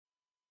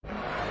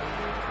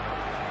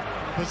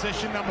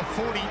Possession number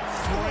 43 for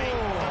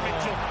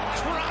Mitchell.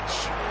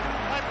 Crutch!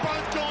 They've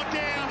both gone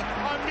down.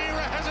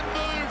 O'Meara hasn't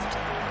moved.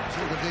 Let's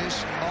look at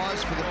this.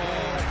 Eyes for the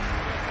ball.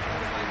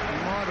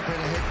 It might have been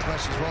a head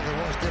clash as well. There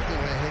was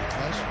definitely a head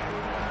clash.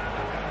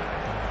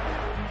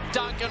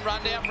 Duncan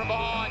run down from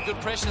behind.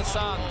 Good pressure,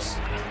 Suns.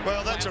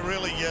 Well, that's a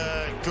really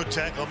good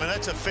tackle. I mean,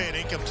 that's a fair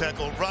income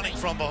tackle. Running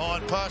from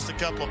behind, past a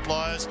couple of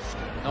players.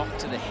 Knocked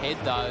to the head,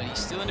 though, and he's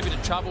still in a bit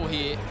of trouble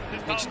here.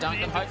 Mitch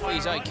Duncan, hopefully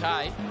he's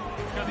okay.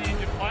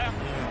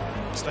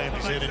 Slammed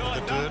his head into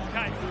the dirt.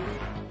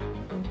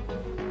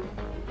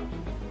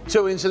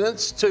 2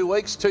 incidents, 2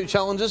 weeks, 2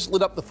 challenges.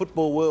 Lit up the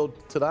football world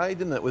today,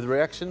 didn't it? With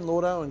reaction,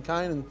 Lordo and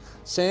Kane and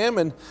Sam.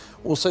 And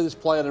we'll see this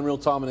play out in real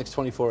time in the next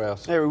 24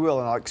 hours. Yeah, we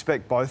will, and I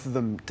expect both of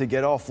them to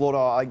get off. Lordo,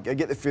 I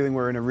get the feeling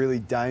we're in a really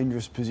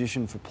dangerous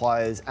position for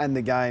players and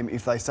the game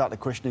if they start to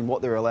questioning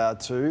what they're allowed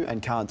to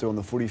and can't do on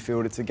the footy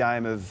field. It's a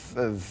game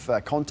of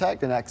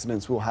contact, and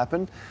accidents will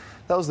happen.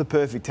 That was the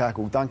perfect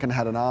tackle. Duncan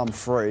had an arm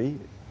free.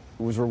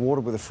 Was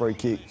rewarded with a free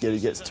kick, yet he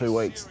gets 2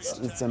 weeks.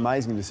 It's an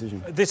amazing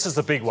decision. This is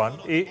the big one.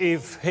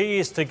 If he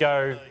is to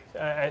go,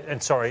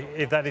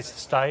 if that is to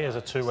stay as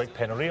a 2-week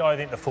penalty, I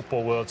think the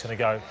football world's going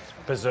to go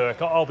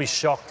berserk. I'll be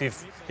shocked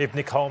if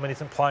Nick Holman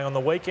isn't playing on the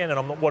weekend,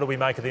 and what do we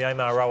make of the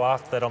MRO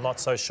after that? I'm not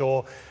so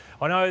sure.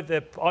 I know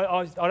that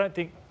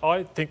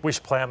I think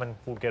Wish Plowman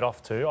will get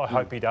off too. I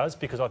hope he does,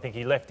 because I think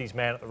he left his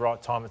man at the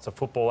right time. It's a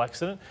football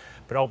accident,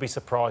 but I'll be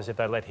surprised if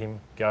they let him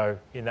go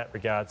in that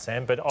regard,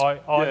 Sam. But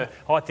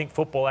I think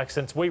football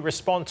accidents, we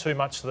respond too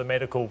much to the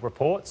medical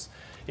reports.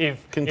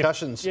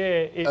 Concussions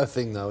a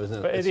thing though,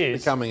 isn't it?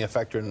 It's becoming a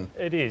factor in.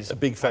 It is a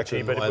big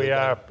factor. But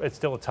it's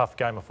still a tough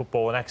game of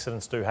football, and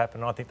accidents do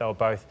happen. And I think they were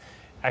both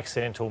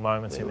accidental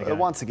moments in the game.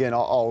 Once again,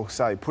 I'll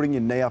say putting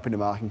your knee up in a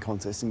marking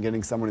contest and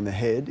getting someone in the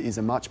head is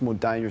a much more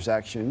dangerous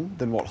action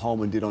than what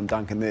Holman did on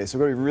Duncan there. So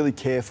we've got to be really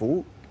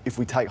careful if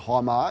we take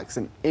high marks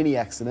and any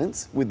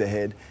accidents with the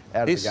head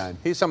out of the game.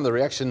 Here's some of the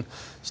reaction.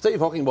 Steve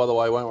Hocking, by the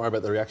way, won't worry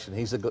about the reaction.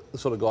 He's the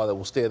sort of guy that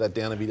will stare that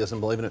down if he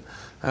doesn't believe in it.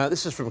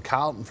 This is from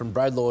Carlton, from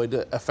Brad Lloyd.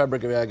 A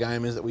fabric of our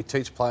game is that we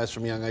teach players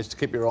from a young age to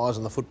keep your eyes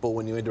on the football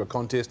when you enter a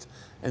contest.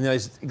 And that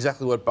is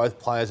exactly what both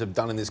players have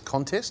done in this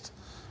contest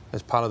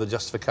as part of the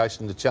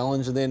justification to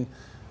challenge. And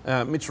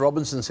then Mitch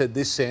Robinson said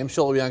this, Sam,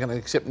 surely we aren't going to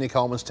accept Nick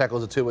Holman's tackle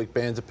as a 2-week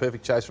ban. It's a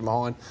perfect chase from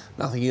behind.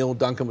 Nothing ill.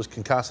 Duncan was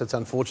concussed. It's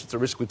unfortunate. It's a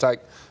risk we take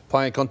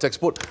playing contact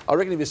sport. I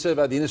reckon if you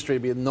surveyed the industry,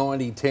 it'd be a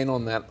 90-10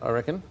 on that, I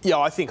reckon. Yeah,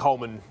 I think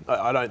Holman,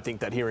 I don't think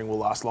that hearing will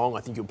last long.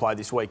 I think he'll play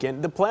this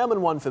weekend. The Plowman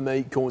one for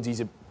me,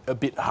 Cornsy's a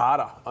bit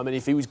harder. I mean,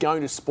 if he was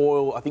going to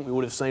spoil, I think we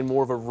would have seen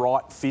more of a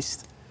right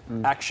fist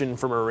action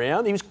from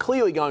around. He was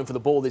clearly going for the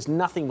ball. There's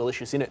nothing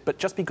malicious in it, but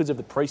just because of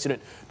the precedent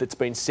that's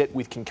been set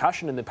with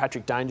concussion and the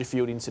Patrick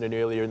Dangerfield incident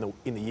earlier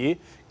in the year,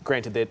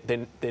 granted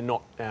they're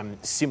not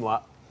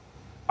similar,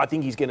 I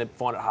think he's going to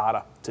find it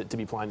harder to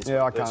be playing this.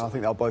 Yeah, I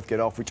think they'll both get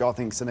off, which I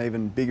think is an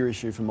even bigger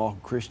issue for Michael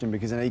Christian,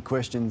 because then he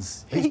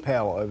questions his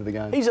power over the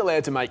game. He's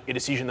allowed to make a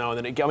decision though,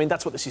 and then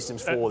that's what the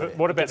system's for.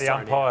 What about the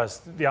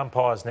umpires? The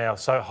umpires now.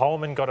 So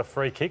Holman got a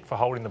free kick for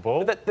holding the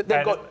ball,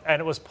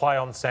 and it was play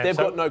on Sam. They've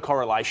got no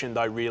correlation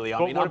though, really.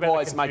 I mean,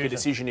 umpires make a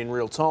decision in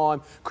real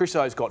time.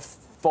 Chriso's got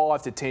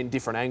 5 to 10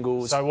 different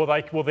angles. So will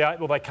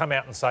they come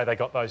out and say they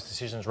got those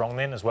decisions wrong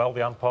then as well,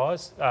 the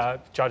umpires,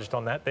 judged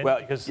on that then? Well,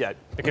 because yeah.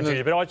 The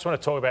confusion. But I just want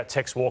to talk about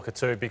Tex Walker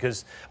too,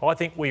 because I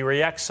think we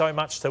react so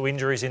much to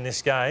injuries in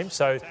this game.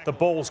 So the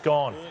ball's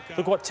gone.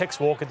 Look what Tex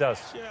Walker does.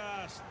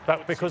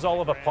 But because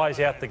Oliver plays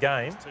out the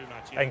game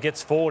and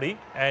gets 40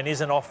 and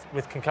isn't off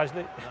with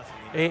concussion,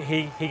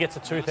 he gets a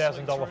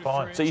 $2,000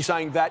 fine. So you're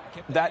saying that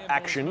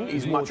action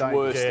is much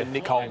worse than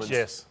Nick Holman's?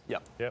 Yes.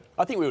 Yep.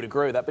 I think we would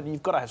agree with that, but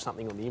you've got to have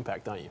something on the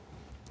impact, don't you?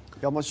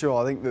 Yeah, I'm not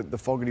sure. I think the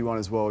Fogarty one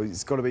as well,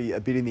 it's got to be a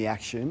bit in the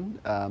action,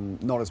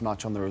 not as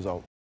much on the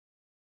result.